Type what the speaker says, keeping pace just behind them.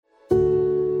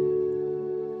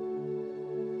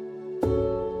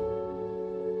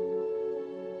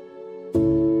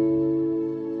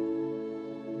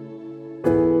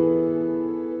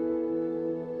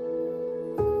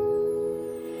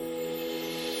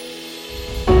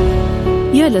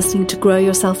You're listening to Grow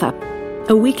Yourself Up,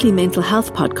 a weekly mental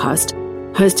health podcast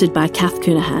hosted by Kath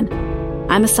Coonahan.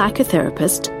 I'm a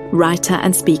psychotherapist, writer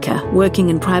and speaker working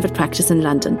in private practice in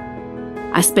London.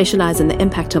 I specialize in the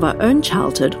impact of our own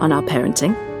childhood on our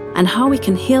parenting and how we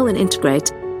can heal and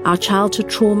integrate our childhood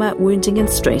trauma, wounding and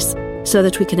stress so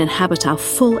that we can inhabit our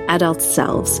full adult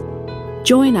selves.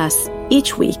 Join us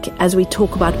each week as we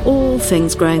talk about all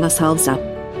things growing ourselves up,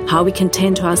 how we can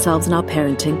tend to ourselves in our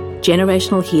parenting,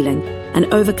 generational healing, and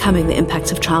overcoming the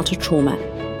impacts of childhood trauma.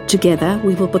 Together,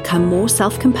 we will become more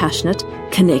self-compassionate,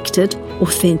 connected,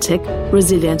 authentic,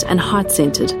 resilient, and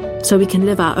heart-centered so we can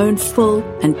live our own full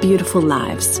and beautiful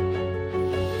lives.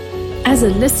 As a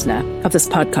listener of this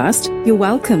podcast, you're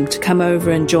welcome to come over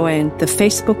and join the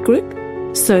Facebook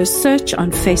group. So search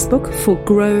on Facebook for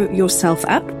Grow Yourself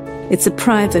Up. It's a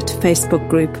private Facebook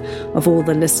group of all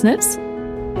the listeners.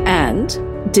 And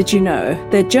did you know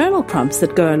there are journal prompts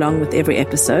that go along with every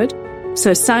episode?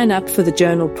 So sign up for the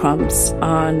journal prompts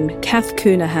on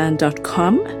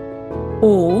kathcoonahan.com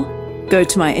or go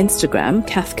to my Instagram,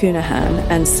 Kath Coonahan,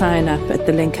 and sign up at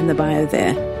the link in the bio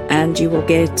there. And you will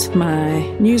get my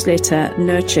newsletter,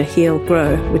 Nurture, Heal,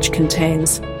 Grow, which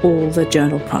contains all the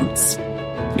journal prompts.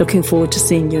 Looking forward to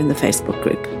seeing you in the Facebook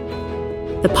group.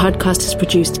 The podcast is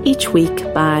produced each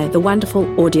week by the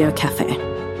wonderful Audio Cafe.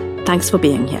 Thanks for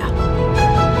being here.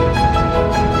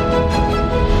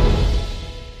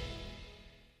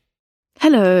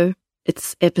 Hello,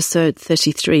 it's episode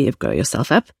 33 of Grow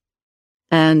Yourself Up,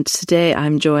 and today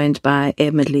I'm joined by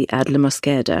Emily Adler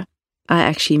Mosqueda. I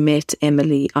actually met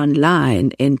Emily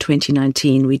online in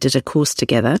 2019. We did a course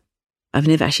together. I've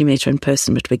never actually met her in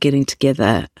person, but we're getting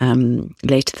together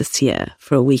later this year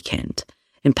for a weekend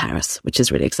in Paris, which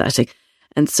is really exciting.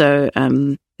 And so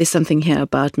there's something here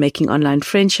about making online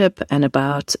friendship and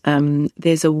about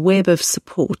there's a web of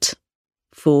support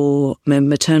for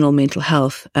maternal mental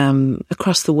health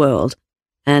across the world.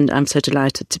 And I'm so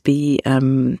delighted to be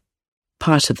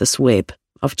part of this web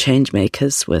of change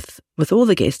makers with all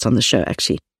the guests on the show,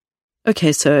 actually.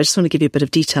 Okay, so I just want to give you a bit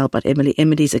of detail about Emily.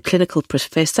 Emily's a clinical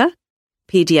professor,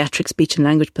 pediatric speech and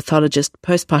language pathologist,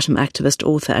 postpartum activist,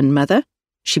 author and mother.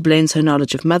 She blends her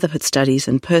knowledge of motherhood studies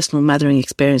and personal mothering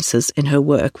experiences in her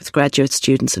work with graduate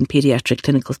students in pediatric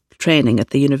clinical training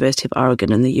at the University of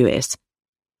Oregon in the US.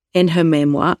 In her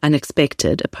memoir,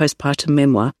 Unexpected, a postpartum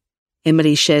memoir,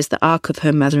 Emily shares the arc of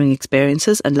her mothering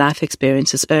experiences and life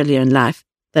experiences earlier in life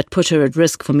that put her at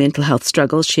risk for mental health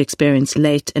struggles she experienced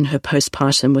late in her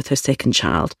postpartum with her second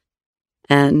child.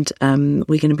 And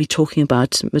we're going to be talking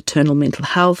about maternal mental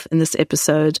health in this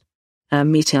episode,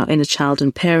 meeting our inner child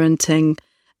and parenting,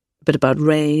 a bit about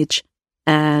rage,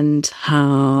 and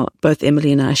how both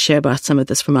Emily and I share about some of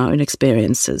this from our own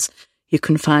experiences. You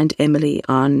can find Emily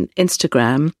on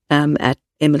Instagram at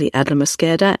Emily Adler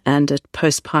Mosqueda and at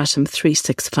Postpartum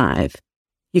 365.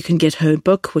 You can get her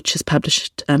book, which is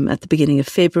published at the beginning of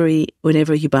February,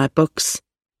 whenever you buy books,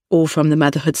 or from the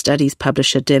motherhood studies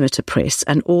publisher Demeter Press.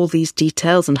 And all these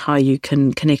details and how you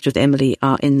can connect with Emily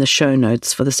are in the show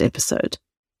notes for this episode.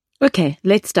 Okay,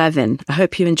 let's dive in. I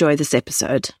hope you enjoy this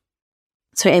episode.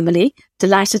 So Emily,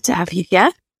 delighted to have you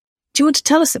here. Do you want to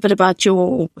tell us a bit about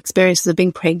your experiences of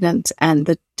being pregnant and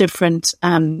the different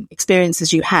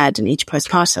experiences you had in each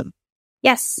postpartum?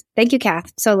 Yes. Thank you,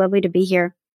 Kath. So lovely to be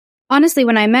here. Honestly,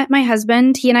 when I met my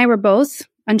husband, he and I were both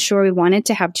unsure we wanted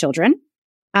to have children.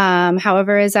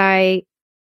 However, as I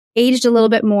aged a little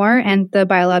bit more and the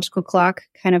biological clock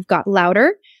kind of got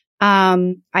louder,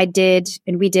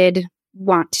 we did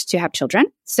want to have children.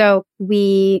 So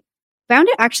we found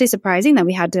it actually surprising that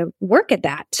we had to work at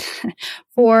that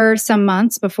for some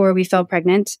months before we fell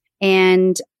pregnant.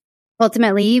 And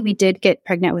ultimately we did get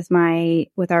pregnant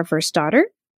with our first daughter.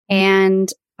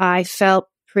 And I felt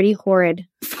pretty horrid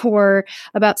for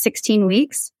about 16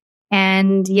 weeks.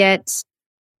 And yet,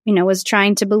 was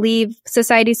trying to believe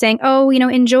society saying, oh,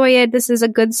 enjoy it. This is a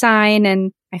good sign.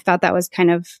 And I thought that was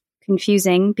kind of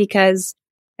confusing because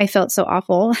I felt so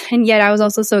awful. And yet I was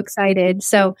also so excited.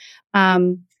 So,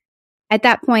 at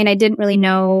that point, I didn't really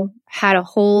know how to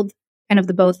hold kind of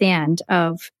the both end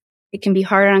of it can be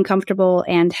hard and uncomfortable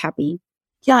and happy.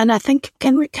 Yeah, and I think,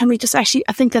 can we just actually,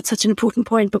 I think that's such an important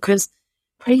point because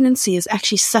pregnancy is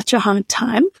actually such a hard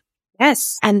time.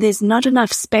 Yes. And there's not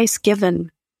enough space given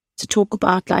to talk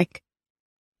about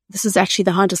this is actually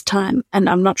the hardest time. And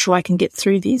I'm not sure I can get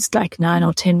through these 9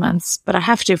 or 10 months, but I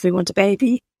have to if we want a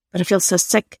baby. But I feel so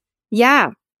sick.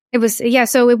 Yeah.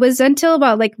 So it was until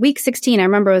about week 16, I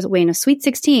remember it was sweet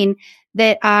 16,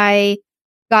 that I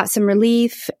got some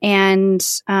relief and,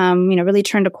 really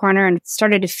turned a corner and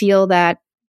started to feel that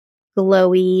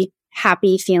glowy,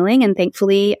 happy feeling. And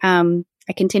thankfully,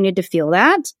 I continued to feel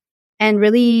that and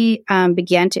really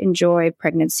began to enjoy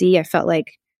pregnancy. I felt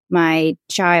like my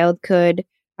child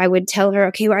I would tell her,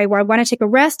 okay, I want to take a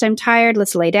rest. I'm tired.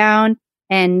 Let's lay down.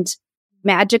 And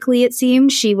magically, it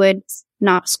seemed she would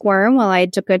not squirm while I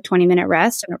took a 20-minute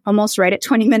rest. And almost right at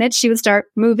 20 minutes, she would start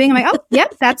moving. I'm like, oh,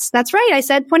 yep, that's right. I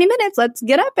said 20 minutes. Let's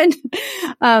get up.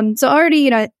 And so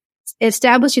already,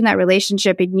 establishing that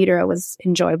relationship in utero was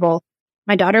enjoyable.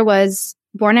 My daughter was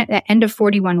born at the end of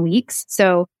 41 weeks.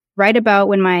 So right about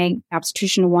when my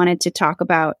obstetrician wanted to talk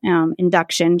about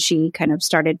induction, she kind of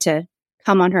started to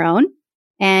come on her own.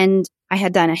 And I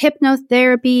had done a hypnobirthing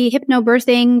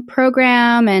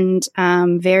program and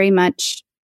very much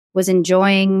was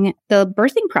enjoying the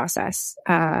birthing process.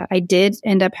 I did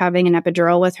end up having an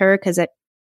epidural with her because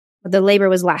the labor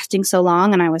was lasting so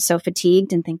long and I was so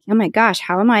fatigued and thinking, oh my gosh,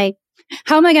 how am I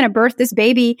going to birth this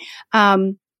baby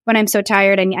when I'm so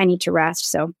tired and I need to rest?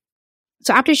 So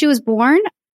after she was born,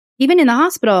 even in the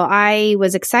hospital, I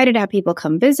was excited to have people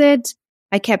come visit.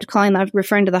 I kept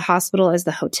referring to the hospital as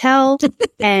the hotel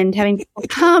and having people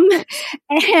come.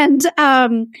 And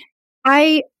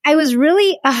I was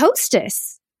really a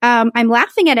hostess. I'm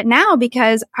laughing at it now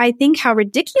because I think how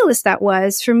ridiculous that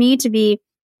was for me to be.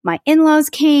 My in-laws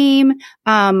came,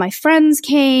 my friends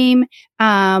came.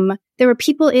 There were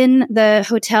people in the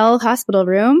hospital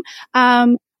room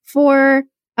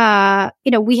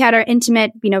we had our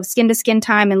intimate, skin to skin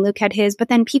time, and Luke had his. But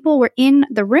then people were in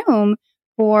the room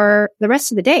for the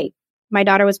rest of the day. My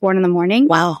daughter was born in the morning.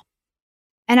 Wow.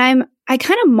 And I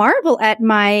kind of marvel at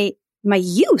my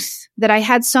youth that I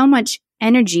had so much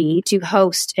energy to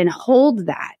host and hold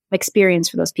that experience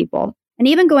for those people. And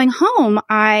even going home,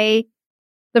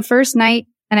 the first night,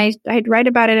 and I'd write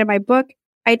about it in my book,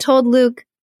 I told Luke,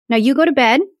 now you go to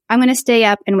bed. I'm going to stay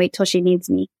up and wait till she needs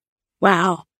me.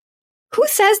 Wow. Who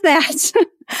says that?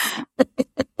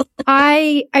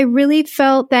 I really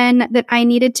felt then that I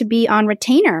needed to be on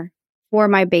retainer for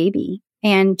my baby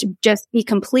and to just be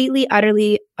completely,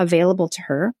 utterly available to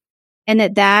her. And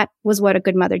that was what a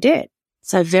good mother did.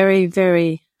 So very,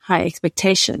 very high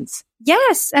expectations.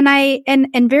 Yes.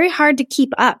 And very hard to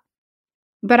keep up.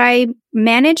 But I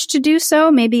managed to do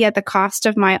so, maybe at the cost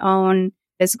of my own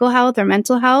physical health or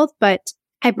mental health. But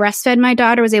I breastfed my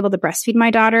daughter, was able to breastfeed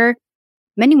my daughter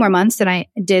many more months than I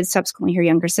did subsequently her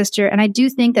younger sister. And I do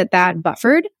think that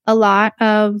buffered a lot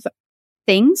of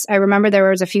things. I remember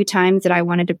there was a few times that I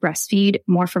wanted to breastfeed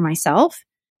more for myself,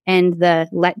 and the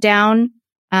letdown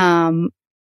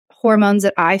hormones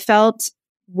that I felt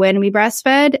when we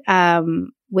breastfed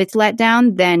with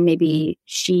letdown than maybe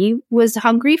she was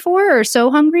hungry for or so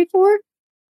hungry for.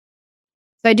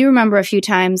 So I do remember a few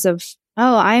times of,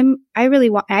 I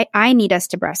need us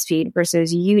to breastfeed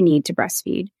versus you need to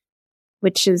breastfeed,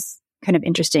 which is kind of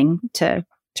interesting to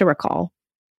recall.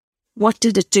 What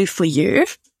did it do for you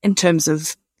in terms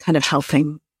of kind of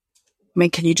helping? I mean,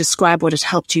 can you describe what it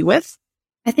helped you with?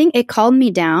 I think it calmed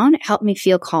me down. It helped me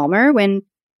feel calmer when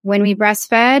we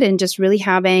breastfed, and just really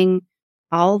having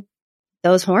all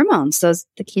those hormones,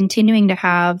 continuing to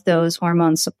have those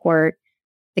hormones support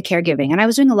the caregiving. And I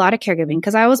was doing a lot of caregiving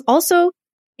because I was also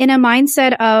in a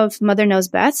mindset of mother knows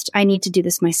best. I need to do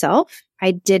this myself.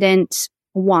 I didn't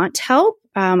want help.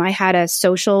 I had a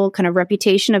social kind of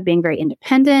reputation of being very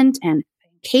independent and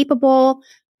capable,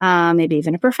 maybe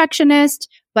even a perfectionist,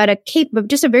 but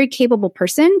just a very capable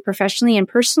person professionally and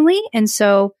personally. And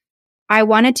so I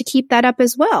wanted to keep that up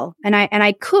as well. And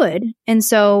I could. And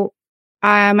so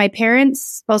my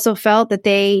parents also felt that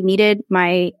they needed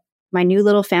my new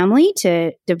little family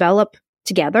to develop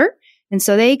together. And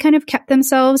so they kind of kept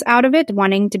themselves out of it,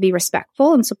 wanting to be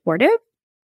respectful and supportive.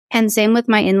 And same with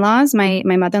my in-laws. My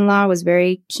mother-in-law was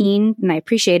very keen, and I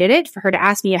appreciated it, for her to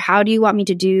ask me, how do you want me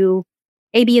to do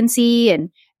A, B, and C?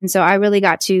 And so I really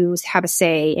got to have a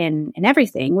say in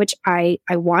everything, which I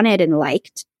wanted and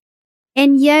liked.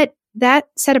 And yet that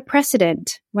set a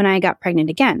precedent when I got pregnant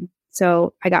again.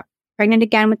 So I got pregnant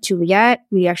again with Juliet.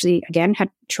 We actually, again,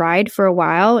 had tried for a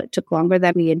while. It took longer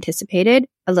than we anticipated,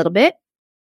 a little bit.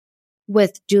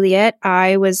 With Juliet,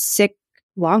 I was sick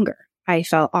longer. I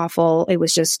felt awful. It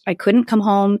was just, I couldn't come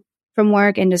home from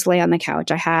work and just lay on the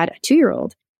couch. I had a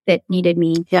 2-year-old that needed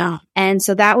me. Yeah. And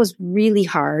so that was really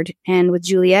hard. And with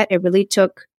Juliet,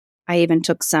 I even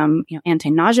took some,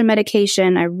 anti-nausea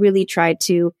medication. I really tried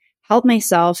to help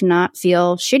myself not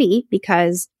feel shitty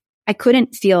because I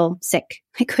couldn't feel sick.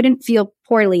 I couldn't feel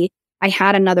poorly. I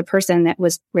had another person that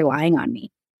was relying on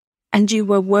me. And you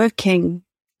were working.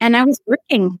 And I was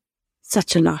working.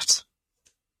 Such a lot.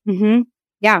 Mm-hmm.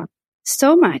 Yeah.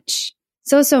 So much.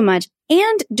 So much.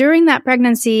 And during that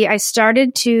pregnancy, I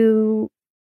started to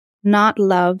not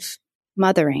love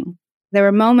mothering. there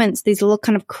were moments, these little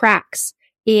kind of cracks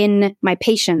in my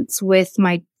patience with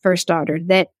my first daughter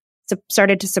that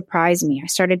started to surprise me. I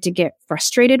started to get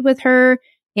frustrated with her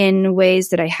in ways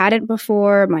that I hadn't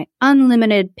before. My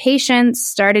unlimited patience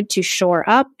started to shore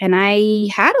up, and I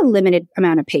had a limited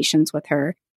amount of patience with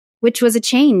her, which was a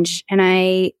change. And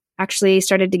I actually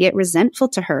started to get resentful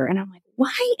to her. And I'm like,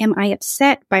 why am I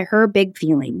upset by her big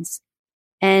feelings?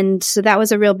 And so that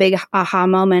was a real big aha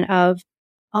moment of,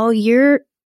 oh, you're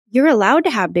allowed to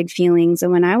have big feelings.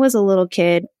 And when I was a little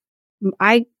kid,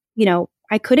 I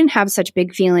couldn't have such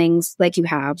big feelings like you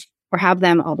have or have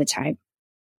them all the time.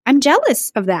 I'm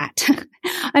jealous of that.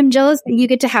 I'm jealous that you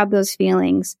get to have those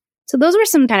feelings. So those were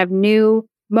some kind of new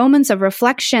moments of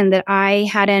reflection that I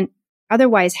hadn't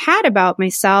otherwise had about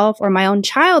myself or my own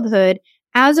childhood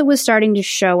as it was starting to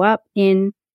show up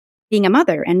in being a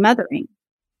mother and mothering.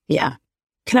 Yeah.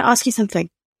 Can I ask you something?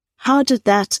 How did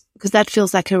that, because that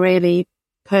feels like a really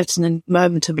pertinent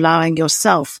moment of allowing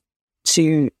yourself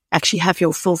to actually have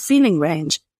your full feeling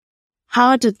range.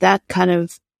 How did that kind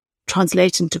of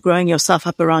translate into growing yourself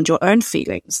up around your own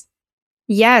feelings?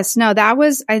 Yes, no, that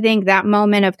was, I think, that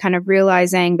moment of kind of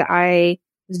realizing that I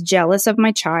was jealous of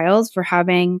my child for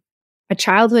having a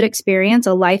childhood experience,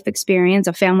 a life experience,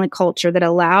 a family culture that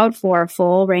allowed for a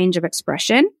full range of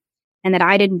expression, and that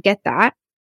I didn't get that.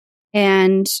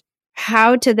 And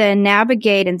how to then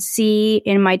navigate and see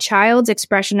in my child's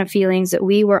expression of feelings that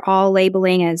we were all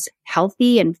labeling as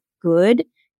healthy and good,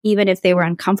 even if they were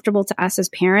uncomfortable to us as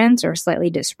parents or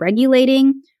slightly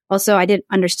dysregulating. Also, I didn't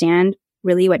understand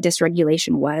really what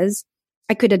dysregulation was.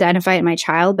 I could identify it in my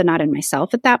child, but not in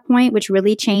myself at that point, which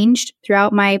really changed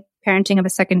throughout my parenting of a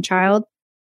second child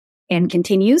and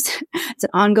continues. It's an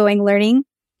ongoing learning.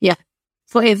 Yeah.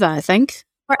 Forever, I think.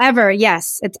 Forever,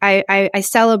 yes. I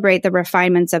celebrate the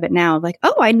refinements of it now. Like,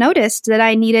 oh, I noticed that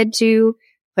I needed to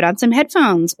put on some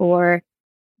headphones or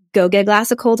go get a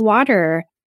glass of cold water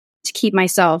to keep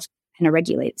myself in a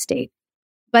regulated state.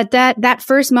 But that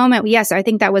first moment, yes, I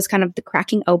think that was kind of the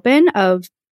cracking open of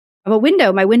a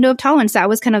window, my window of tolerance. That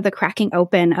was kind of the cracking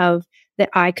open of that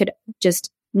I could just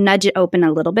nudge it open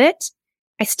a little bit.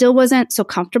 I still wasn't so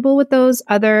comfortable with those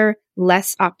other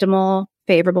less optimal,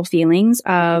 favorable feelings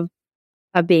of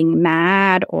being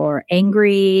mad or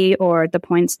angry, or the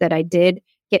points that I did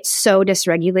get so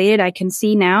dysregulated. I can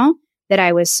see now that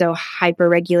I was so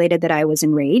hyper-regulated that I was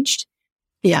enraged.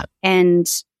 Yeah. And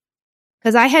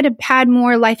because I had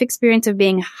more life experience of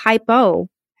being hypo,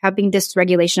 having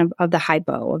dysregulation of the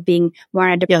hypo, of being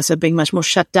more so being much more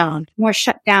shut down. More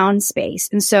shut down space.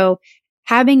 And so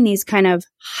having these kind of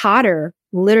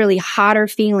literally hotter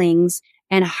feelings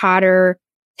and hotter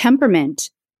temperament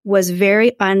was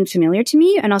very unfamiliar to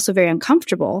me and also very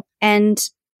uncomfortable. And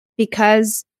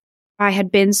because I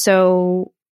had been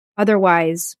so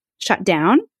otherwise shut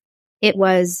down, it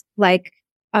was like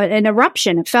an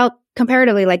eruption. It felt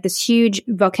comparatively like this huge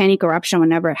volcanic eruption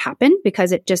whenever it happened,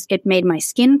 because it made my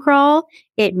skin crawl.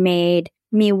 It made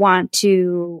me want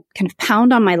to kind of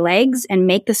pound on my legs and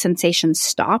make the sensation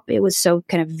stop. It was so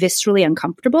kind of viscerally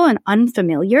uncomfortable and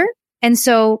unfamiliar. And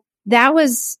so that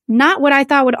was not what I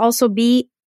thought would also be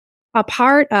a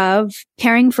part of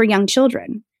caring for young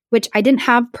children, which I didn't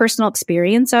have personal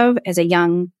experience of as a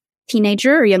young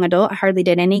teenager or young adult. I hardly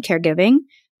did any caregiving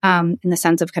in the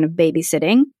sense of kind of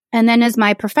babysitting. And then as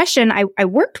my profession, I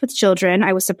worked with children.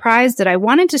 I was surprised that I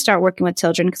wanted to start working with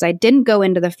children because I didn't go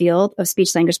into the field of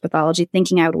speech language pathology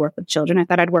thinking I would work with children. I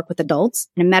thought I'd work with adults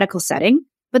in a medical setting.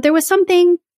 But there was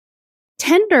something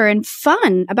tender and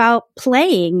fun about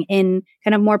playing in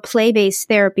kind of more play-based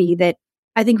therapy that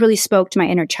I think really spoke to my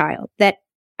inner child, that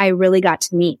I really got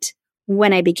to meet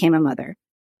when I became a mother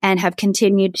and have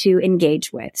continued to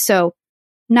engage with. So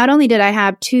not only did I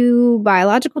have 2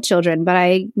 biological children, but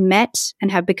I met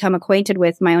and have become acquainted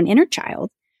with my own inner child.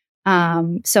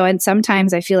 And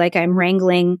sometimes I feel like I'm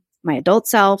wrangling my adult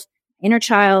self, inner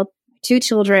child, 2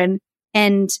 children.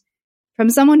 And from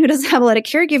someone who doesn't have a lot of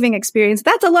caregiving experience,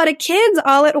 that's a lot of kids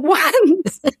all at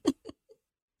once.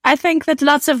 I think that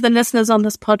lots of the listeners on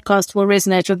this podcast will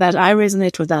resonate with that. I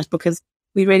resonate with that because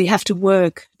we really have to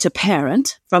work to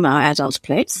parent from our adult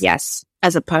place. Yes.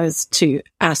 As opposed to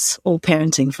us all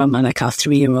parenting from like our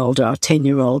 3-year-old or our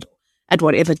 10-year-old at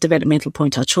whatever developmental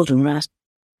point our children are at.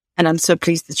 And I'm so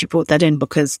pleased that you brought that in,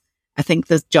 because I think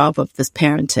the job of this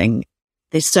parenting,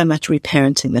 there's so much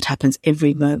reparenting that happens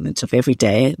every moment of every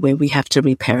day where we have to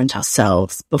reparent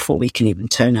ourselves before we can even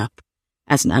turn up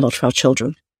as an adult for our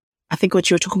children. I think what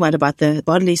you were talking about the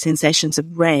bodily sensations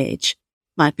of rage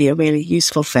might be a really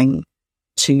useful thing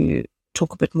to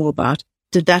talk a bit more about.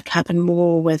 Did that happen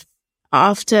more with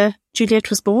after Juliet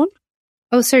was born?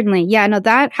 Oh, certainly. Yeah, no,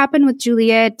 that happened with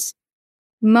Juliet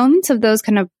moments of those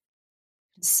kind of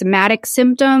somatic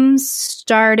symptoms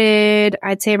started,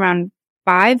 I'd say around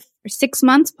 5 or 6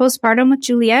 months postpartum with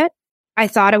Juliet. I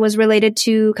thought it was related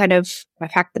to kind of the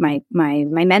fact that my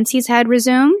menses had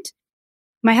resumed.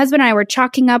 My husband and I were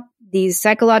chalking up these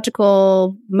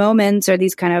psychological moments or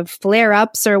these kind of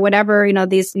flare-ups or whatever,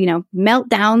 these,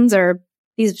 meltdowns or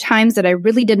these times that I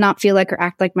really did not feel like or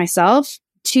act like myself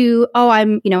to,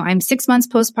 I'm 6 months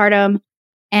postpartum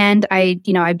and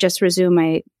I've just resumed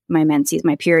my menses,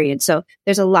 my period. So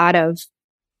there's a lot of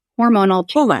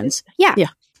hormonal hormones. Yeah.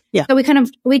 So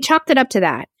we chalked it up to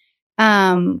that.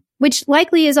 Which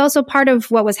likely is also part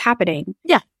of what was happening.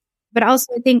 Yeah. But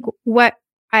also I think what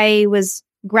I was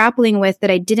grappling with that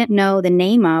I didn't know the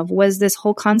name of was this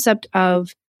whole concept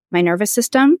of my nervous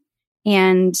system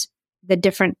and the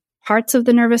different parts of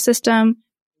the nervous system,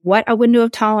 what a window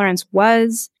of tolerance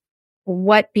was,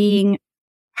 what being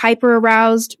hyper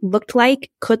aroused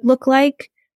could look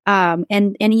like.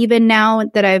 And even now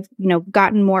that I've,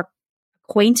 gotten more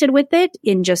acquainted with it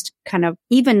in just kind of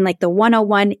even like the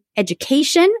 101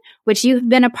 education, which you've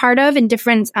been a part of in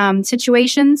different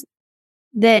situations,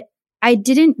 that I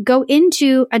didn't go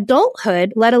into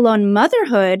adulthood, let alone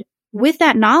motherhood, with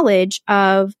that knowledge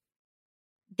of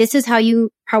this is how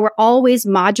we're always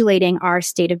modulating our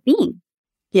state of being.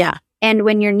 Yeah. And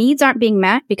when your needs aren't being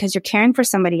met because you're caring for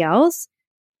somebody else,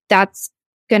 that's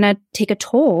going to take a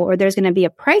toll, or there's going to be a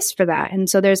price for that. And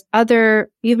so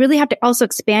you really have to also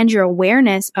expand your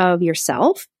awareness of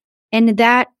yourself. And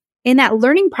that in that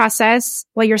learning process,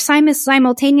 while you're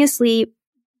simultaneously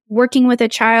working with a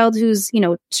child who's,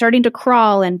 starting to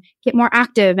crawl and get more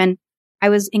active. And I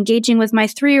was engaging with my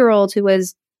 3-year-old who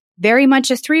was very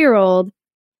much a 3-year-old.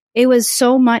 It was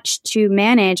so much to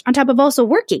manage on top of also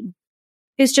working.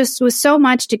 It was so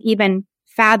much to even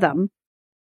fathom.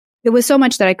 It was so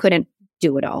much that I couldn't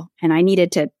do it all. And I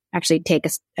needed to actually take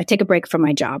a break from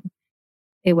my job.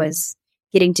 It was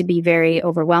getting to be very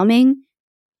overwhelming.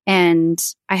 And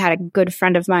I had a good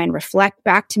friend of mine reflect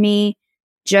back to me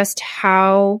just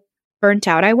how burnt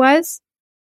out I was.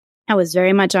 I was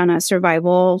very much on a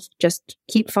survival, just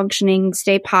keep functioning,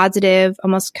 stay positive,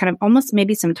 almost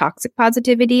maybe some toxic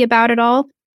positivity about it all,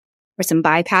 or some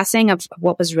bypassing of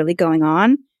what was really going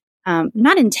on.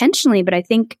 Not intentionally, but I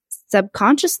think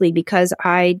subconsciously, because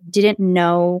I didn't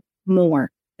know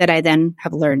more that I then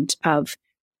have learned of.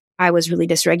 I was really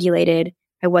dysregulated.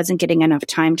 I wasn't getting enough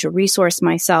time to resource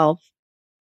myself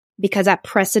because that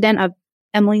precedent of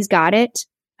Emily's got it.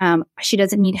 She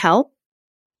doesn't need help,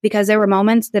 because there were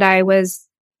moments that I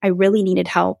really needed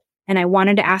help and I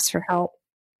wanted to ask for help,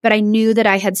 but I knew that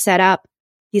I had set up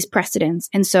these precedents.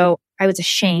 And so I was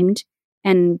ashamed,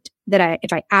 and that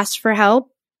if I asked for help,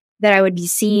 that I would be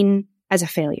seen as a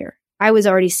failure. I was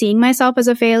already seeing myself as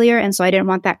a failure. And so I didn't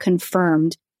want that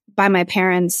confirmed by my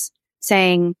parents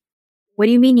saying, what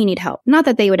do you mean you need help? Not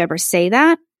that they would ever say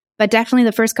that, but definitely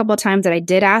the first couple of times that I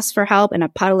did ask for help in a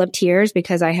puddle of tears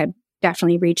because I had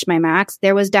definitely reached my max,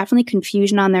 there was definitely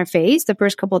confusion on their face the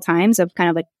first couple of times of kind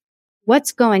of like,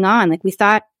 what's going on? Like, we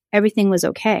thought everything was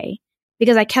okay,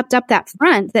 because I kept up that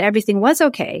front that everything was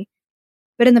okay.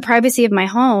 But in the privacy of my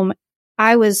home,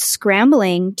 I was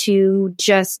scrambling to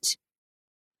just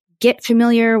get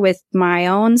familiar with my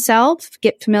own self,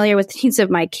 get familiar with the needs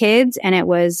of my kids. And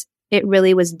it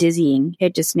really was dizzying.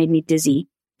 It just made me dizzy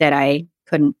that I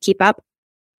couldn't keep up.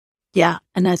 Yeah.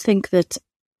 And I think that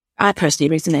I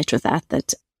personally resonate with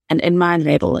that, and in my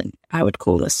labeling, I would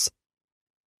call this,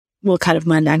 kind of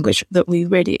my language, that we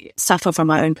really suffer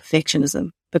from our own perfectionism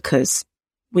because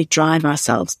we drive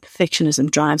ourselves.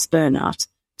 Perfectionism drives burnout.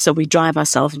 So we drive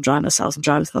ourselves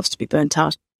to be burnt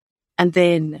out. And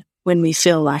then when we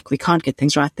feel like we can't get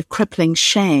things right, the crippling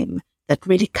shame that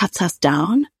really cuts us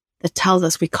down, that tells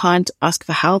us we can't ask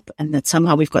for help and that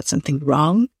somehow we've got something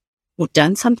wrong or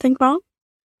done something wrong.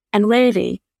 And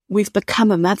really, we've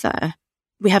become a mother.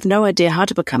 We have no idea how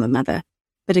to become a mother.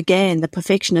 But again, the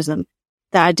perfectionism,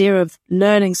 the idea of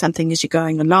learning something as you're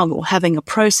going along or having a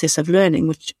process of learning,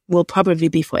 which will probably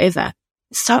be forever,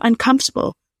 is so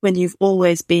uncomfortable when you've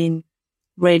always been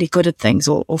really good at things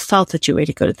or felt that you're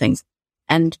really good at things.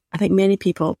 And I think many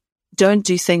people don't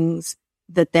do things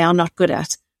that they are not good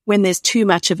at when there's too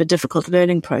much of a difficult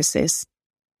learning process.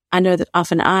 I know that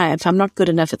often if I'm not good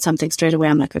enough at something straight away,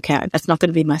 I'm like, okay, that's not going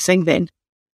to be my thing then.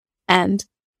 And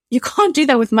you can't do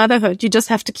that with motherhood. You just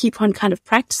have to keep on kind of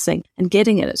practicing and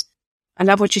getting at it. I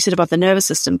love what you said about the nervous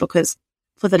system, because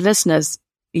for the listeners,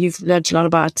 you've learned a lot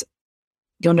about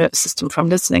your nervous system from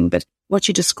listening, but what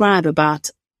you describe about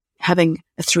having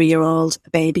a 3-year-old, a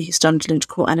baby who's starting to learn to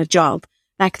crawl, and a job,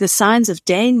 like the signs of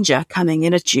danger coming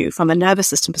in at you from a nervous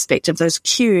system perspective, those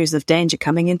cues of danger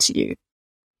coming into you,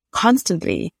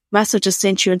 constantly must have just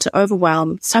sent you into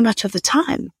overwhelm so much of the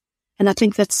time. And I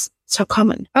think that's so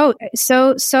common. Oh,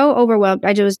 so overwhelmed.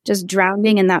 I was just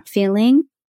drowning in that feeling.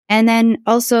 And then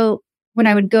also when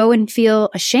I would go and feel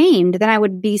ashamed, then I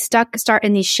would be start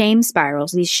in these shame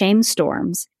spirals, these shame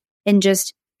storms, and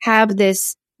just have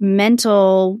this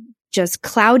mental just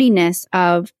cloudiness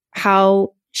of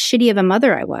how shitty of a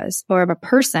mother I was or of a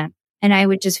person. And I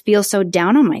would just feel so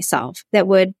down on myself that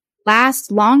would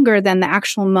last longer than the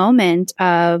actual moment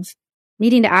of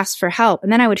needing to ask for help.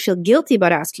 And then I would feel guilty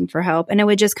about asking for help. And it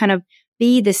would just kind of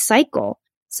be this cycle.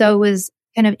 So it was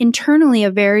kind of internally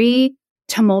a very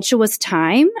tumultuous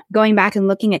time. Going back and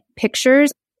looking at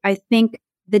pictures, I think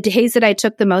the days that I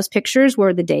took the most pictures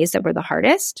were the days that were the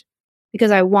hardest,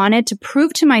 because I wanted to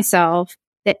prove to myself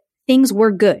that things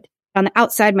were good. On the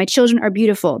outside, my children are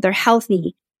beautiful. They're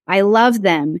healthy. I love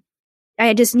them.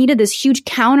 I just needed this huge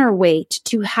counterweight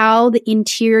to how the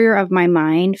interior of my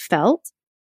mind felt,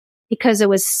 because it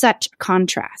was such a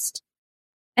contrast.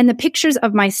 And the pictures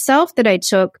of myself that I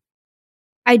took,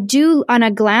 I do, on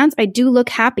a glance, I do look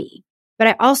happy. But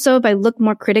I also, if I look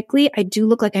more critically, I do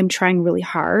look like I'm trying really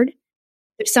hard.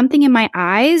 There's something in my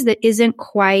eyes that isn't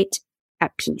quite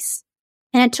at peace.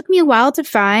 And it took me a while to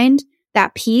find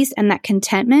that peace and that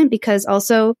contentment, because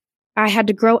also I had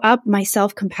to grow up my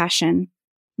self-compassion,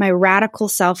 my radical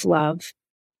self-love,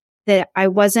 that I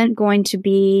wasn't going to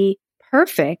be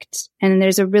perfect. And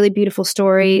there's a really beautiful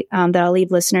story that I'll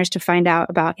leave listeners to find out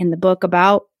about in the book,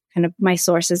 about kind of my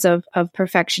sources of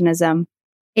perfectionism.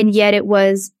 And yet it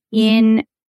was in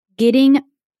getting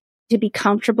to be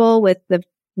comfortable with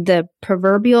the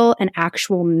proverbial and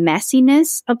actual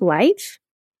messiness of life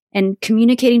and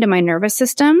communicating to my nervous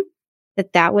system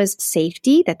that was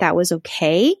safety, that was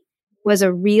okay, was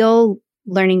a real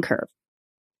learning curve.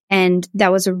 And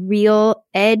that was a real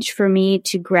edge for me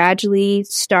to gradually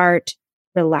start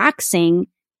relaxing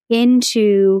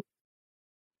into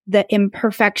the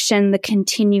imperfection, the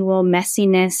continual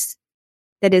messiness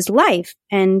that is life,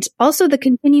 and also the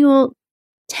continual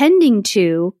tending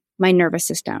to my nervous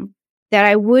system. That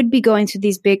I would be going through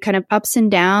these big kind of ups and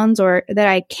downs, or that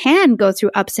I can go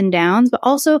through ups and downs, but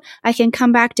also I can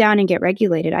come back down and get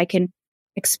regulated. I can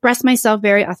express myself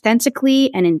very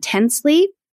authentically and intensely,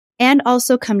 and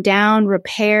also come down,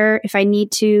 repair if I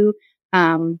need to,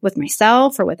 with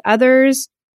myself or with others.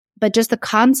 But just the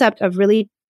concept of really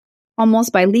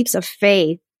almost by leaps of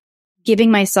faith,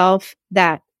 giving myself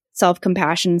that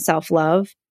self-compassion,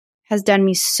 self-love has done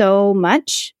me so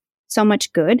much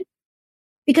good,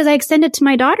 because I extend it to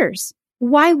my daughters.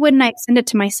 Why wouldn't I extend it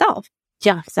to myself?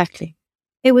 Yeah, exactly.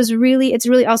 It's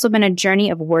really also been a journey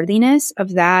of worthiness,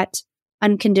 of that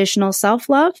unconditional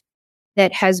self-love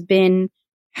that has been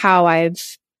how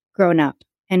I've grown up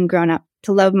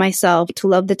to love myself, to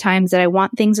love the times that I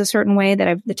want things a certain way,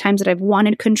 the times that I've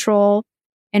wanted control,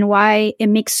 and why it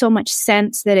makes so much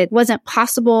sense that it wasn't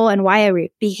possible, and why I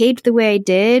behaved the way I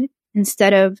did,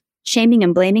 instead of shaming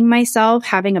and blaming myself,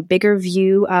 having a bigger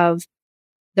view of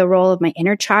the role of my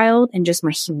inner child and just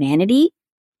my humanity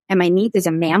and my needs as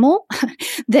a mammal,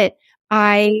 that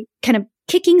I kind of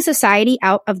kicking society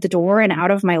out of the door and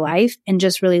out of my life, and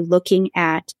just really looking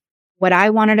at what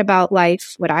I wanted about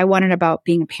life, what I wanted about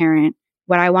being a parent,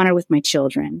 what I wanted with my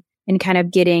children, and kind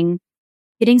of getting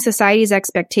society's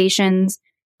expectations,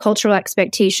 cultural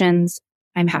expectations.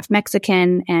 I'm half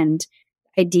Mexican, and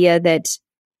idea that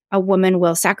a woman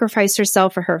will sacrifice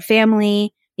herself for her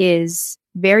family is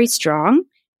very strong.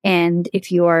 And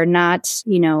if you are not,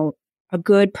 a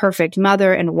good, perfect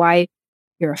mother and wife,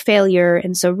 you're a failure.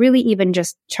 And so really even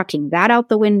just chucking that out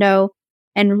the window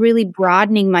and really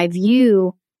broadening my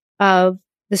view of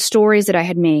the stories that I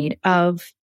had made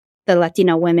of the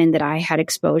Latina women that I had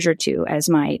exposure to as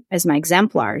my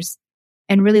exemplars.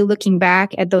 And really looking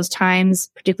back at those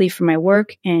times, particularly for my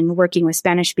work and working with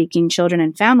Spanish-speaking children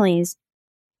and families,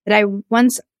 that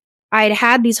I'd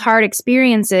had these hard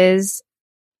experiences,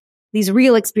 these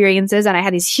real experiences, and I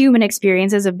had these human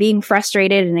experiences of being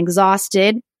frustrated and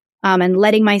exhausted, and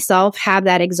letting myself have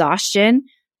that exhaustion.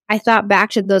 I thought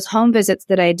back to those home visits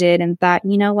that I did and thought,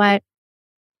 you know what?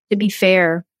 To be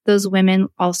fair, those women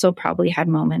also probably had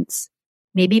moments,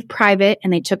 maybe private,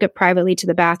 and they took it privately to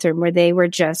the bathroom, where they were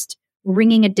just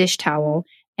wringing a dish towel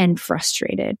and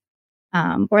frustrated.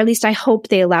 Or at least I hope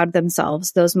they allowed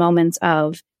themselves those moments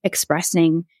of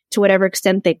expressing to whatever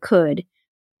extent they could,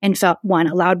 and felt, one,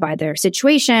 allowed by their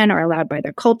situation or allowed by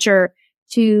their culture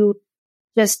to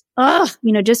just,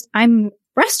 I'm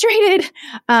frustrated.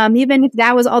 Even if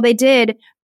that was all they did,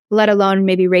 let alone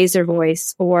maybe raise their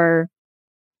voice or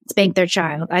spank their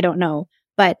child. I don't know.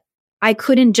 But I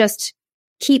couldn't just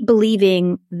keep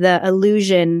believing the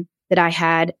illusion that I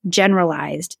had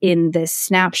generalized in this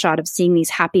snapshot of seeing these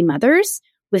happy mothers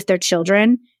with their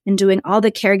children and doing all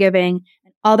the caregiving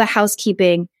and all the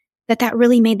housekeeping, that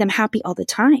really made them happy all the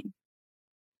time.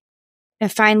 It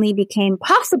finally became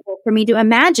possible for me to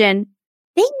imagine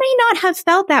they may not have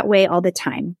felt that way all the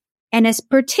time. And it's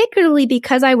particularly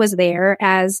because I was there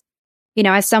as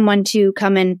someone to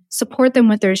come and support them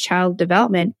with their child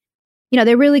development,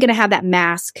 they're really going to have that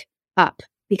mask up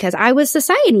because I was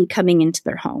society coming into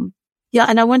their home. Yeah.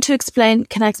 And I want to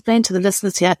can I explain to the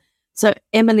listeners here? So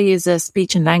Emily is a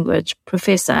speech and language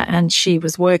professor, and she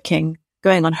was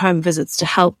going on home visits to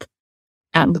help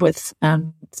with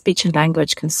speech and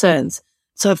language concerns.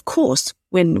 So of course,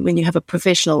 when you have a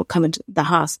professional come into the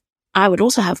house, I would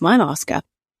also have my mask up,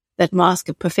 that mask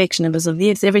of perfectionism.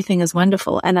 Yes, everything is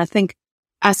wonderful. And I think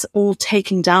us all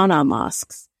taking down our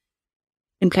masks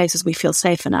in places we feel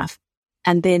safe enough,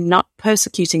 and then not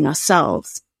persecuting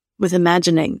ourselves with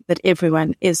imagining that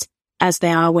everyone is as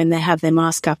they are when they have their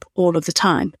mask up all of the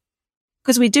time.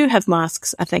 Because we do have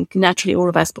masks, I think, naturally, all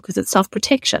of us, because it's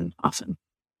self-protection often.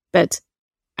 But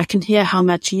I can hear how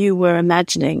much you were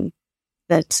imagining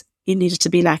that you needed to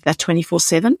be like that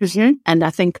 24/7. Mm-hmm. And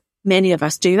I think many of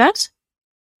us do that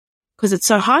because it's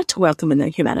so hard to welcome in the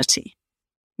humanity.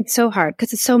 It's so hard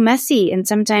because it's so messy and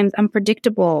sometimes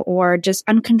unpredictable or just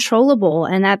uncontrollable.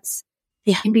 And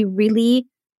can be really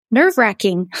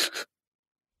nerve-wracking.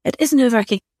 It is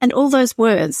nerve-wracking. And all those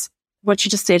words, what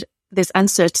you just said, there's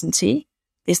uncertainty,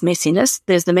 there's messiness,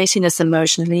 there's the messiness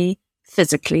emotionally,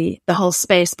 physically, the whole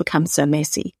space becomes so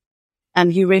messy.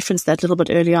 You referenced that a little bit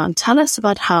earlier on. Tell us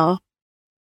about how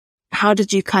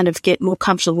did you kind of get more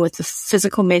comfortable with the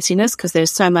physical messiness? Because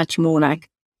there's so much more like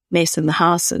mess in the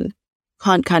house and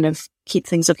can't kind of keep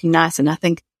things looking nice. And I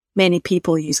think many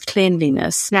people use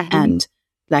cleanliness and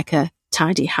like a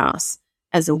tidy house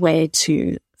as a way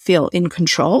to feel in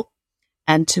control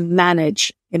and to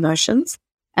manage emotions.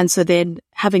 And so then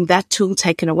having that tool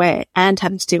taken away and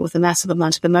having to deal with a massive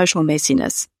amount of emotional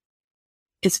messiness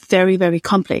is very, very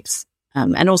complex.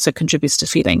 And also contributes to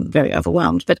feeling very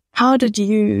overwhelmed. But how did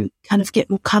you kind of get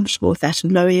more comfortable with that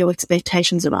and lower your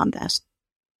expectations around that?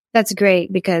 That's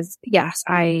great because, yes,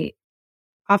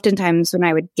 oftentimes when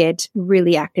I would get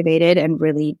really activated and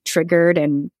really triggered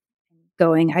and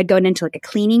I'd go into like a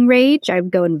cleaning rage. I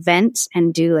would go and vent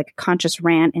and do like a conscious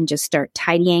rant and just start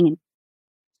tidying and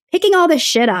picking all this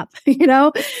shit up,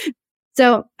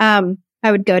 So,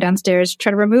 I would go downstairs,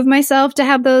 try to remove myself to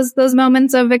have those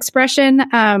moments of expression.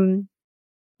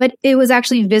 But it was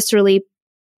actually viscerally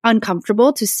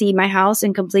uncomfortable to see my house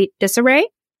in complete disarray.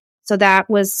 So that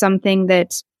was something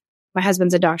that my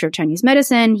husband's a doctor of Chinese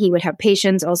medicine. He would have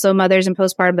patients, also mothers in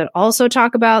postpartum, that also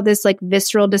talk about this like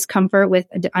visceral discomfort with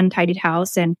an untidied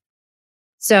house. And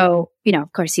so,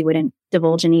 of course, he wouldn't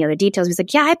divulge any other details. He's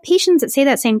like, yeah, I have patients that say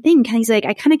that same thing. He's like,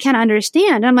 I kind of can't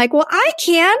understand. And I'm like, well, I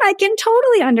can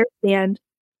totally understand.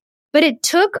 But it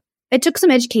took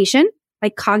some education,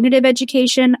 like cognitive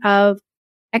education of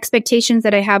expectations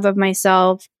that I have of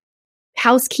myself.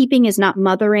 Housekeeping is not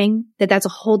mothering, that's a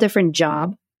whole different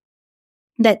job.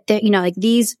 That like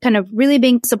these kind of really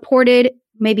being supported,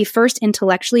 maybe first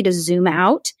intellectually to zoom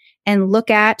out and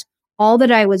look at all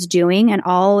that I was doing and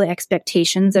all the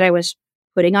expectations that I was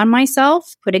putting on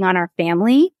myself, putting on our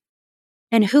family,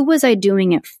 and who was I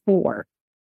doing it for?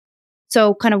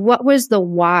 So kind of what was the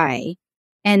why?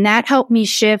 And that helped me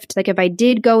shift. Like if I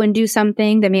did go and do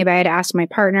something that maybe I had asked my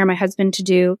partner, my husband to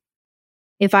do,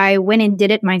 if I went and did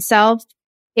it myself,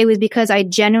 it was because I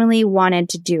genuinely wanted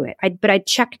to do it. But I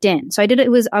checked in. So I did it.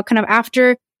 It was kind of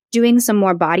after doing some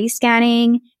more body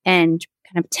scanning and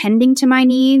kind of tending to my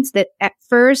needs that at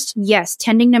first, yes,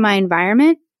 tending to my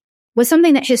environment was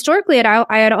something that historically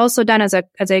I had also done as a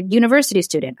university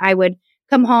student. I would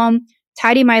come home,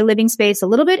 tidy my living space a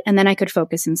little bit, and then I could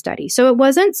focus and study. So it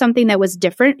wasn't something that was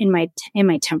different in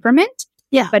my temperament.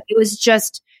 Yeah. But it was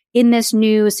just in this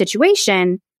new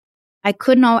situation, I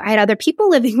had other people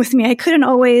living with me. I couldn't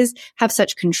always have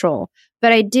such control,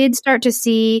 but I did start to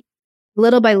see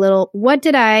little by little, what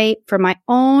did I, for my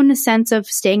own sense of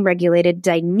staying regulated,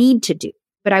 did I need to do?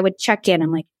 But I would check in.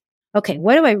 I'm like, okay,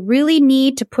 what do I really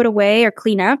need to put away or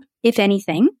clean up, if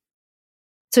anything?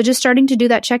 So just starting to do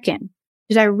that check-in.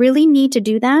 Did I really need to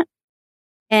do that?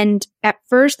 And at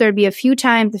first there'd be the few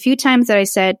times that I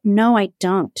said, no, I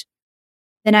don't.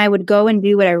 Then I would go and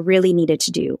do what I really needed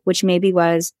to do, which maybe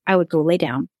was I would go lay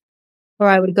down, or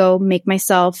I would go make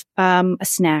myself a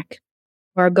snack,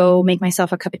 or go make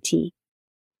myself a cup of tea.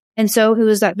 And so it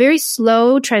was that very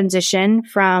slow transition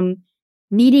from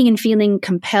needing and feeling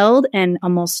compelled and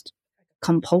almost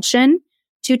compulsion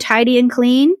to tidy and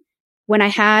clean when I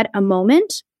had a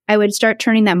moment I would start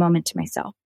turning that moment to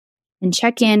myself and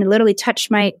check in, literally touch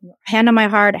my hand on my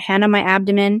heart, hand on my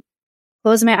abdomen,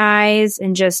 close my eyes,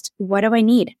 and just, what do I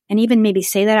need? And even maybe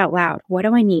say that out loud. What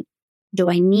do I need? Do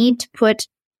I need to put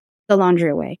the laundry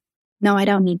away? No, I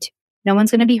don't need to. No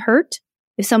one's going to be hurt.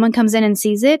 If someone comes in and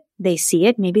sees it, they see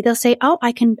it. Maybe they'll say, oh,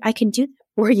 I can do that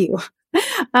for you.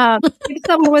 If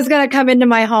someone was going to come into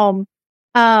my home.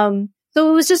 So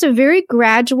it was just a very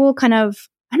gradual kind of,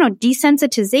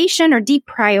 desensitization or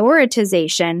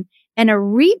deprioritization and a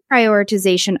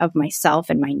reprioritization of myself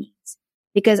and my needs,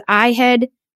 because I had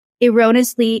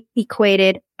erroneously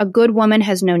equated a good woman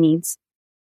has no needs.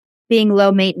 Being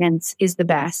low maintenance is the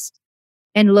best,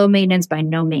 and low maintenance by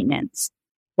no maintenance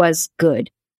was good.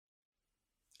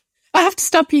 I have to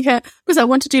stop you here because I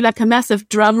want to do like a massive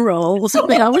drum roll or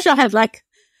something. I wish I had like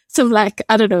some I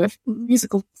don't know,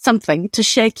 musical something to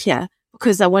shake here,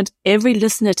 because I want every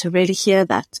listener to really hear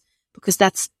that, because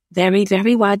that's very,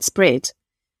 very widespread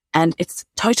and it's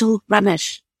total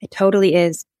rubbish. It totally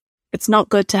is. It's not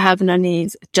good to have no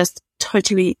needs. It just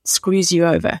totally screws you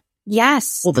over.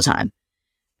 Yes. All the time.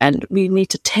 And we need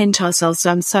to tend to ourselves. So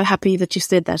I'm so happy that you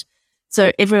said that.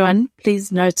 So everyone,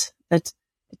 please note that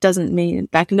it doesn't mean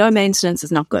like low maintenance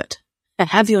is not good.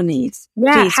 Have your needs.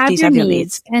 Yeah, please have your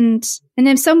needs. And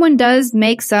if someone does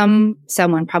make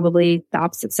someone probably the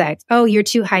opposite sex, oh, you're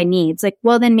too high needs. Like,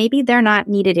 well, then maybe they're not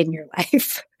needed in your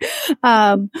life.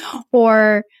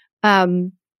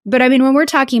 But I mean, when we're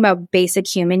talking about basic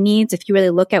human needs, if you really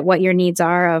look at what your needs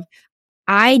are of,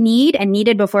 I need and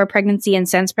needed before pregnancy and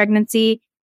since pregnancy,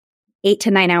 8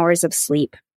 to 9 hours of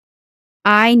sleep.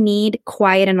 I need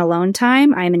quiet and alone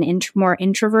time. I'm an more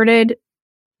introverted,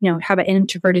 have an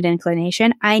introverted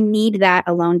inclination. I need that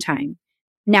alone time.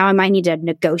 Now I might need to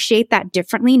negotiate that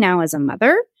differently now as a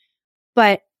mother,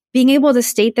 but being able to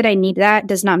state that I need that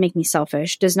does not make me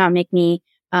selfish, does not make me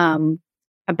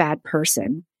a bad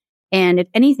person. And if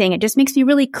anything, it just makes me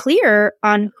really clear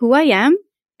on who I am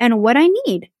and what I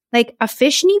need. Like a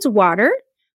fish needs water.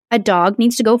 A dog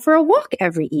needs to go for a walk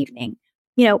every evening.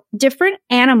 Different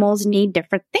animals need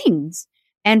different things.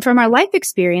 And from our life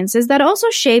experiences, that also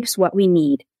shapes what we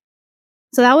need.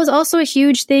 So that was also a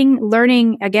huge thing,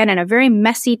 learning again in a very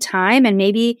messy time and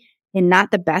maybe in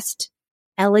not the best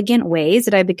elegant ways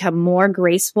that I become more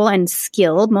graceful and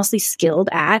skilled, mostly skilled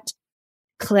at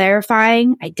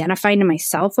clarifying, identifying to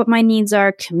myself what my needs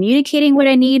are, communicating what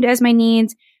I need as my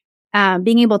needs,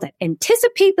 being able to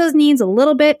anticipate those needs a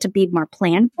little bit to be more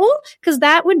planful, because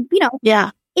that would,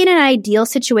 in an ideal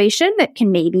situation that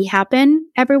can maybe happen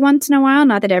every once in a while.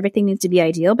 Not that everything needs to be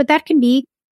ideal, but that can be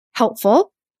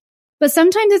helpful. But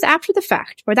sometimes it's after the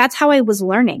fact, or that's how I was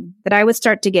learning, that I would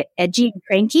start to get edgy and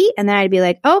cranky. And then I'd be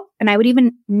like, oh, and I would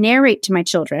even narrate to my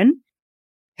children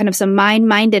kind of some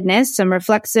mindedness, some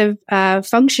reflexive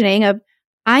functioning of,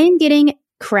 I am getting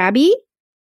crabby.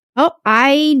 Oh,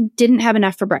 I didn't have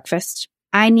enough for breakfast.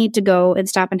 I need to go and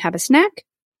stop and have a snack.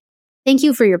 Thank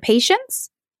you for your patience.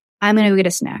 I'm going to go get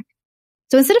a snack.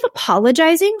 So instead of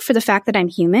apologizing for the fact that I'm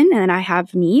human and I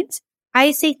have needs,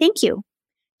 I say thank you.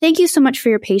 Thank you so much for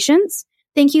your patience.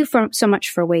 Thank you so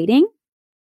much for waiting.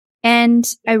 And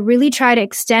I really try to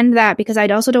extend that, because I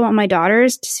also don't want my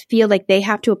daughters to feel like they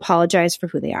have to apologize for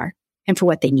who they are and for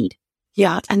what they need.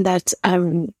 Yeah. And that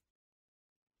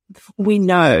we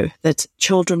know that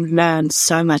children learn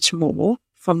so much more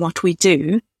from what we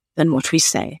do than what we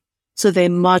say. So they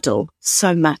model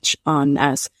so much on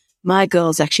us. My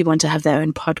girls actually want to have their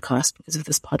own podcast because of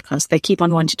this podcast. They keep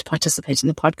on wanting to participate in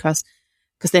the podcast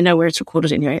because they know where it's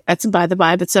recorded anyway. That's by the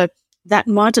by. But so that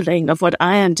modeling of what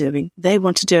I am doing, they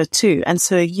want to do it too. And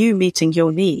so you meeting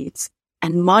your needs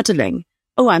and modeling,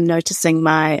 oh, I'm noticing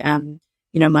my,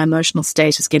 my emotional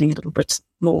state is getting a little bit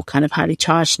more kind of highly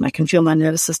charged, and I can feel my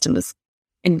nervous system is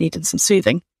in need of some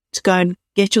soothing. To go and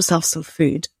get yourself some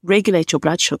food, regulate your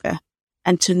blood sugar,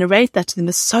 and to narrate that to them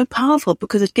is so powerful,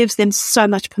 because it gives them so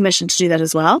much permission to do that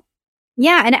as well.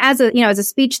 Yeah. And as a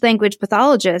speech language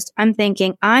pathologist, I'm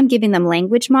thinking I'm giving them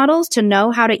language models to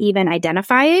know how to even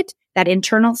identify it, that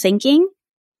internal thinking.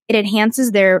 It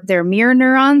enhances their mirror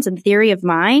neurons and theory of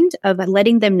mind, of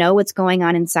letting them know what's going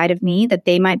on inside of me, that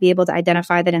they might be able to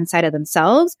identify that inside of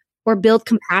themselves, or build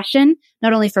compassion,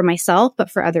 not only for myself, but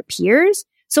for other peers.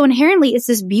 So inherently, it's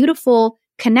this beautiful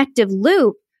connective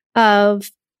loop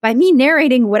of, by me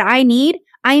narrating what I need,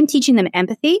 I am teaching them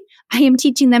empathy. I am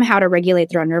teaching them how to regulate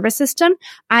their own nervous system.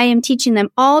 I am teaching them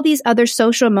all these other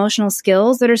social emotional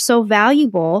skills that are so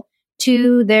valuable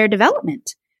to their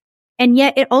development. And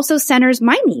yet it also centers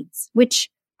my needs, which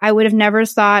I would have never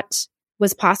thought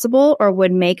was possible or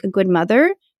would make a good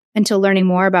mother until learning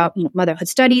more about motherhood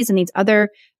studies and these other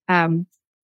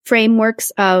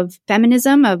frameworks of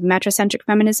feminism, of matricentric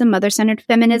feminism, mother-centered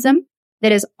feminism,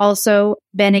 that has also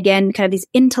been, again, kind of these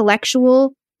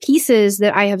intellectual pieces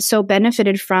that I have so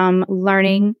benefited from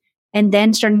learning and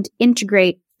then starting to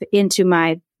integrate into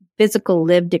my physical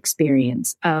lived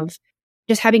experience of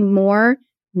just having more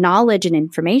knowledge and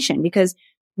information, because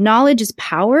knowledge is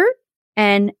power.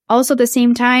 And also at the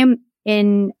same time,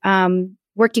 in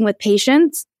working with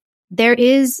patients, there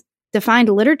is defined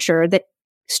literature that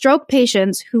stroke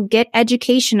patients who get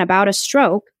education about a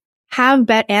stroke and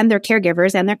their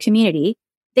caregivers and their community,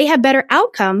 they have better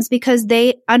outcomes because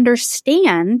they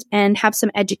understand and have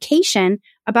some education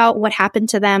about what happened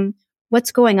to them,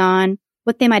 what's going on,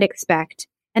 what they might expect.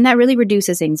 And that really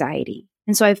reduces anxiety.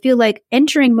 And so I feel like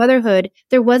entering motherhood,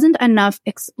 there wasn't enough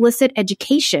explicit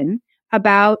education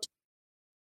about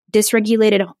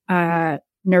dysregulated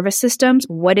nervous systems.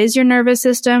 What is your nervous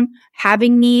system?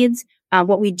 Having needs,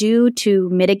 what we do to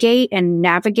mitigate and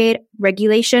navigate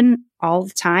regulation all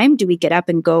the time. Do we get up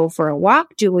and go for a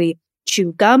walk? Do we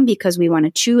chew gum because we want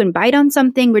to chew and bite on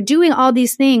something? We're doing all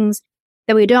these things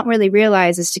that we don't really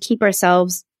realize is to keep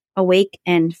ourselves awake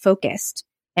and focused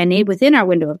and within our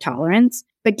window of tolerance.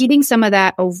 But getting some of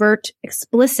that overt,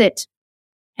 explicit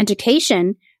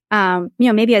education,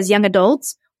 maybe as young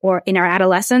adults or in our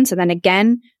adolescence, and then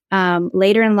again,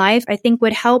 later in life, I think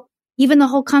would help even the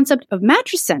whole concept of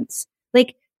matrescence.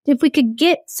 Like, if we could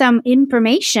get some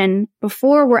information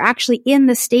before we're actually in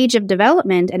the stage of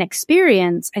development and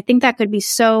experience, I think that could be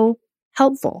so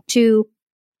helpful to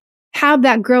have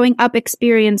that growing up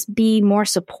experience be more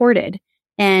supported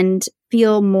and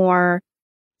feel more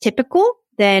typical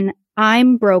than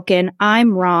I'm broken,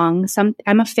 I'm wrong,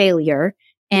 I'm a failure,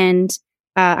 and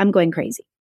I'm going crazy.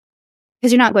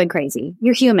 Because you're not going crazy.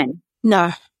 You're human.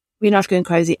 No, we're not going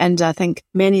crazy. And I think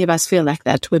many of us feel like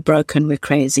that. We're broken, we're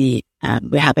crazy,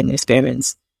 we're having an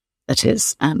experience that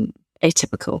is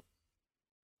atypical.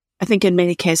 I think in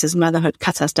many cases, motherhood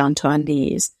cuts us down to our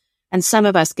knees. And some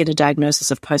of us get a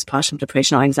diagnosis of postpartum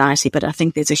depression or anxiety, but I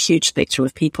think there's a huge spectrum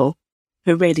of people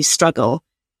who really struggle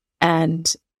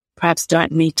and perhaps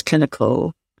don't meet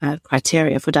clinical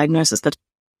criteria for diagnosis. But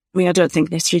I don't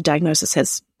think necessarily diagnosis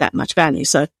has that much value.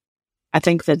 So I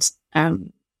think that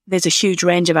there's a huge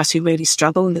range of us who really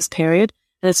struggle in this period.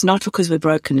 And it's not because we're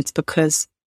broken. It's because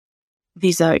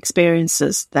these are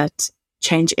experiences that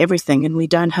change everything. And we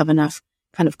don't have enough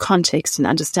kind of context and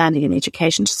understanding and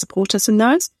education to support us in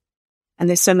those. And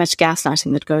there's so much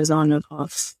gaslighting that goes on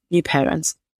of new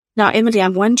parents. Now, Emily,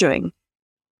 I'm wondering,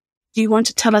 do you want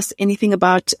to tell us anything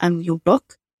about your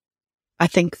book? I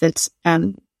think that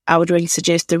I would really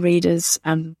suggest the readers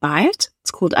buy it.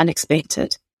 It's called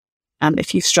Unexpected.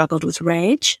 If you've struggled with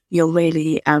rage, you'll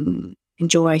really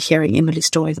enjoy hearing Emily's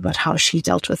stories about how she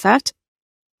dealt with that.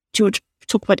 Do you want to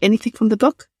talk about anything from the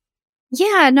book?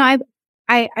 Yeah, no,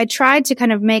 I tried to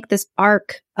kind of make this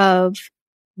arc of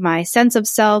my sense of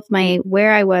self,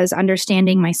 where I was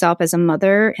understanding myself as a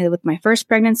mother with my first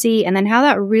pregnancy, and then how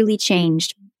that really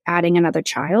changed adding another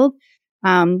child.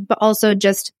 But also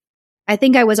just, I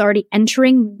think I was already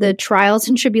entering the trials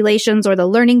and tribulations or the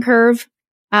learning curve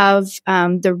of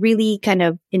the really kind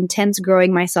of intense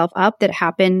growing myself up that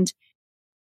happened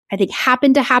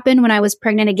to happen when I was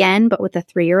pregnant again, but with a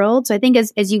 3-year-old. So I think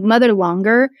as you mother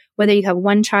longer, whether you have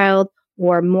one child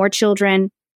or more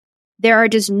children, there are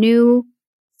just new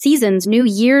seasons, new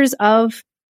years of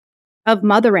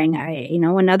mothering,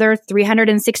 another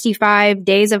 365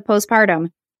 days of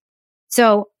postpartum.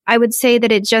 So I would say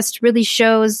that it just really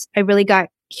shows I really got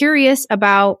curious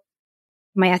about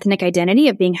my ethnic identity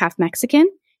of being half Mexican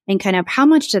and kind of how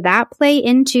much did that play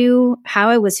into how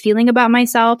I was feeling about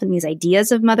myself and these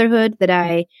ideas of motherhood that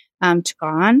I took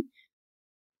on.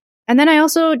 And then I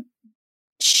also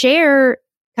share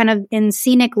kind of in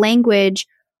scenic language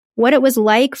what it was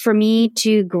like for me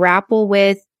to grapple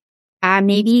with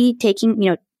maybe taking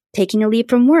a leave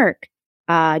from work,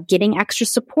 getting extra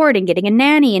support and getting a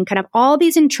nanny and kind of all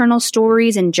these internal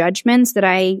stories and judgments that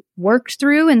I worked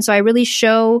through. And so I really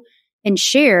show and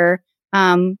share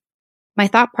my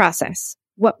thought process.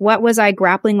 What was I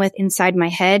grappling with inside my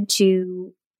head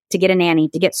to get a nanny,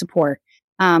 to get support,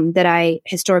 that I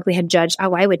historically had judged,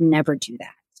 I would never do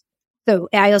that. So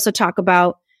I also talk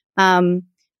about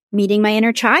meeting my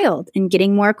inner child and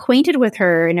getting more acquainted with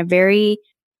her in a very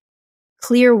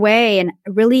clear way and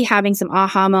really having some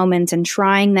aha moments and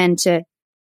trying then to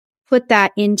put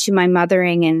that into my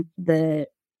mothering and the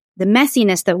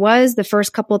messiness that was the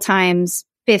first couple times,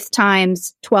 5th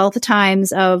times, 12th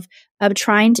times of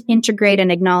trying to integrate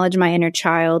and acknowledge my inner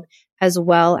child as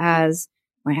well as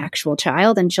my actual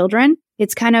child and children.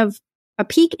 It's kind of a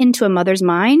peek into a mother's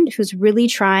mind who's really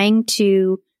trying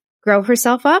to grow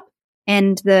herself up,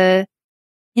 and the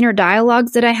inner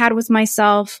dialogues that I had with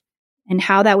myself and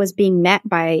how that was being met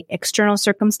by external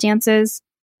circumstances,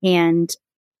 and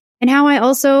how I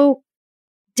also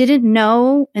didn't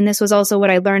know, and this was also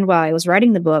what I learned while I was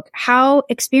writing the book, how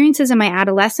experiences in my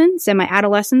adolescence and my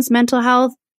adolescence mental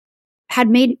health had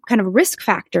made kind of risk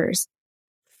factors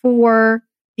for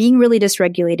being really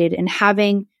dysregulated and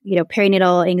having,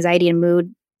 perinatal anxiety and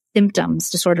mood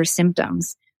disorder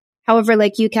symptoms. However,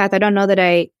 like you, Kath, I don't know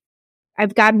that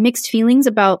I've got mixed feelings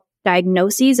about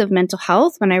diagnoses of mental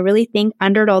health, when I really think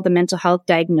under all the mental health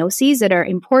diagnoses that are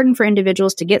important for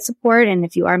individuals to get support. And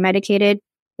if you are medicated,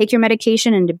 take your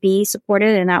medication and to be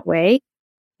supported in that way.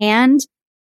 And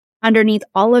underneath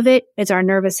all of it is our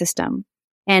nervous system.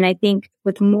 And I think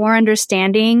with more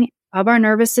understanding of our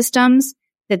nervous systems,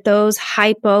 that those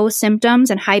hypo symptoms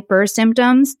and hyper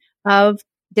symptoms of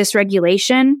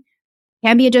dysregulation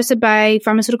can be adjusted by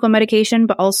pharmaceutical medication,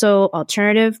 but also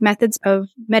alternative methods of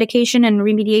medication and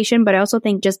remediation. But I also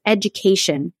think just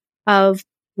education of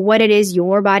what it is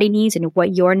your body needs and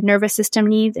what your nervous system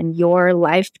needs and your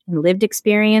life and lived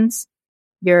experience,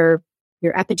 your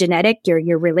epigenetic,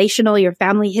 your relational, your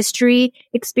family history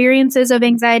experiences of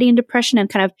anxiety and depression, and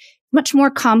kind of much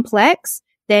more complex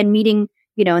than meeting,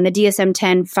 in the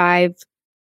DSM-10-5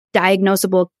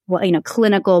 diagnosable,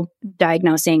 clinical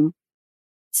diagnosing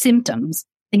symptoms.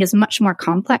 I think is much more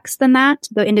complex than that.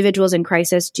 Though individuals in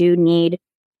crisis do need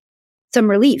some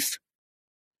relief.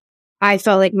 I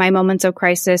felt like my moments of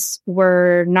crisis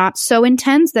were not so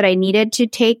intense that I needed to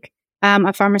take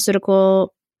a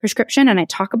pharmaceutical prescription. And I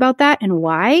talk about that and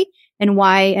why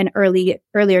an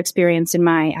earlier experience in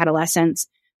my adolescence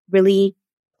really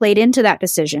played into that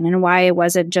decision, and why it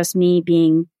wasn't just me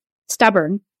being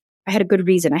stubborn. I had a good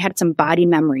reason. I had some body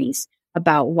memories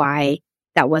about why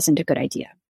that wasn't a good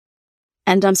idea.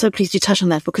 And I'm so pleased you touched on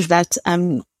that, because that,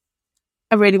 I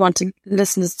really want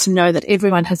listeners to know that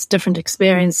everyone has different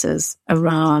experiences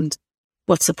around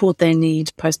what support they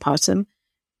need postpartum.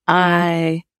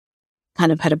 I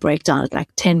kind of had a breakdown at like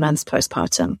 10 months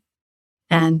postpartum,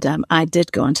 and I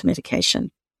did go onto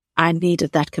medication. I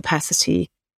needed that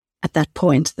capacity at that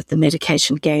point that the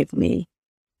medication gave me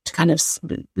to kind of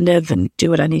live and do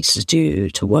what I needed to do,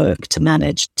 to work, to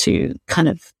manage, to kind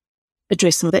of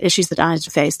address some of the issues that I had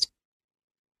faced.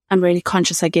 I'm really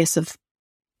conscious, I guess, of,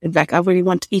 in fact, I really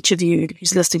want each of you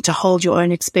who's listening to hold your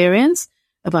own experience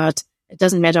about, it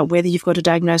doesn't matter whether you've got a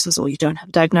diagnosis or you don't have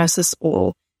a diagnosis,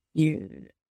 or you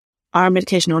are on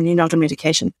medication or you're not on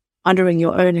medication, honoring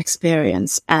your own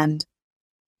experience and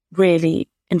really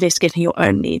investigating your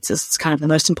own needs is kind of the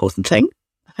most important thing,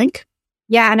 I think.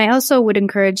 Yeah. And I also would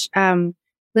encourage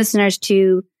listeners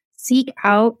to seek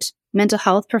out mental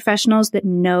health professionals that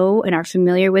know and are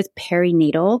familiar with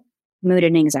perinatal mood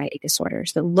and anxiety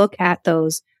disorders, that look at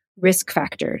those risk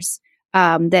factors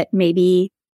that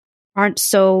maybe aren't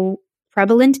so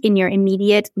prevalent in your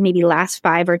immediate, maybe last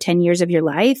 5 or 10 years of your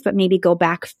life, but maybe go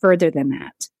back further than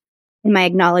that. In my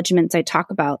acknowledgments, I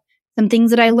talk about some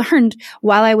things that I learned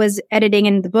while I was editing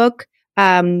in the book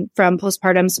from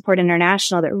Postpartum Support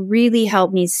International that really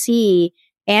helped me see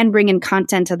and bring in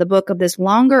content to the book of this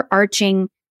longer arching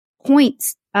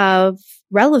points of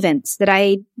relevance that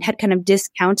I had kind of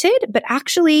discounted, but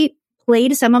actually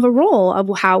played some of a role of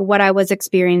what I was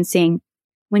experiencing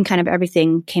when kind of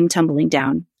everything came tumbling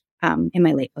down in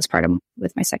my late postpartum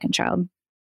with my second child.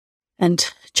 And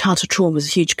childhood trauma was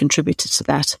a huge contributor to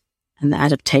that, and the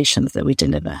adaptations that we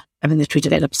deliver, that we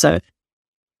develop. So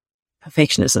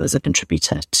perfectionism is a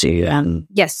contributor to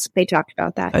yes, they talked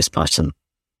about that. Postpartum.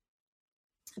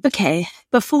 Okay,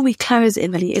 before we close,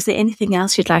 Emily, is there anything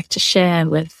else you'd like to share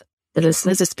with the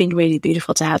listeners? It's been really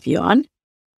beautiful to have you on.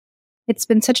 It's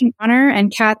been such an honor.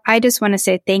 And Kath, I just want to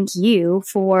say thank you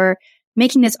for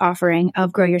making this offering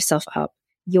of Grow Yourself Up,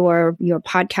 your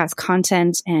podcast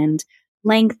content and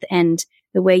length, and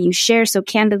the way you share so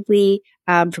candidly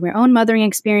from your own mothering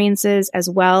experiences, as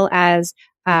well as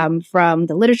from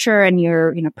the literature and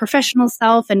your professional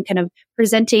self, and kind of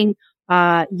presenting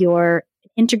your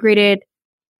integrated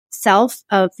self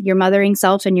of your mothering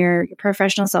self and your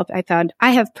professional self.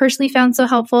 I have personally found so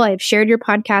helpful. I've shared your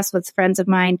podcast with friends of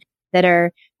mine that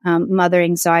are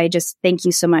mothering. So I just thank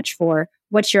you so much for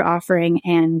what you're offering,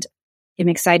 and I'm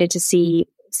excited to see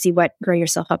what Grow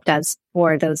Yourself Up does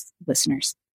for those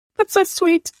listeners. That's so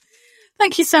sweet.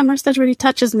 Thank you so much. That really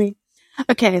touches me.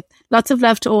 Okay. Lots of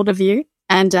love to all of you.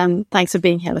 And thanks for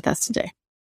being here with us today.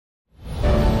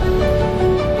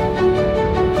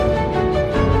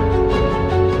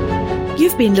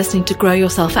 You've been listening to Grow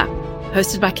Yourself Up,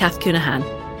 hosted by Kath Cunahan.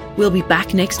 We'll be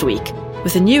back next week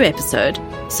with a new episode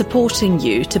supporting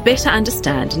you to better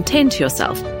understand and tend to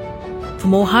yourself for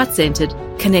more heart-centered,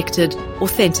 connected,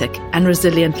 authentic, and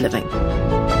resilient living.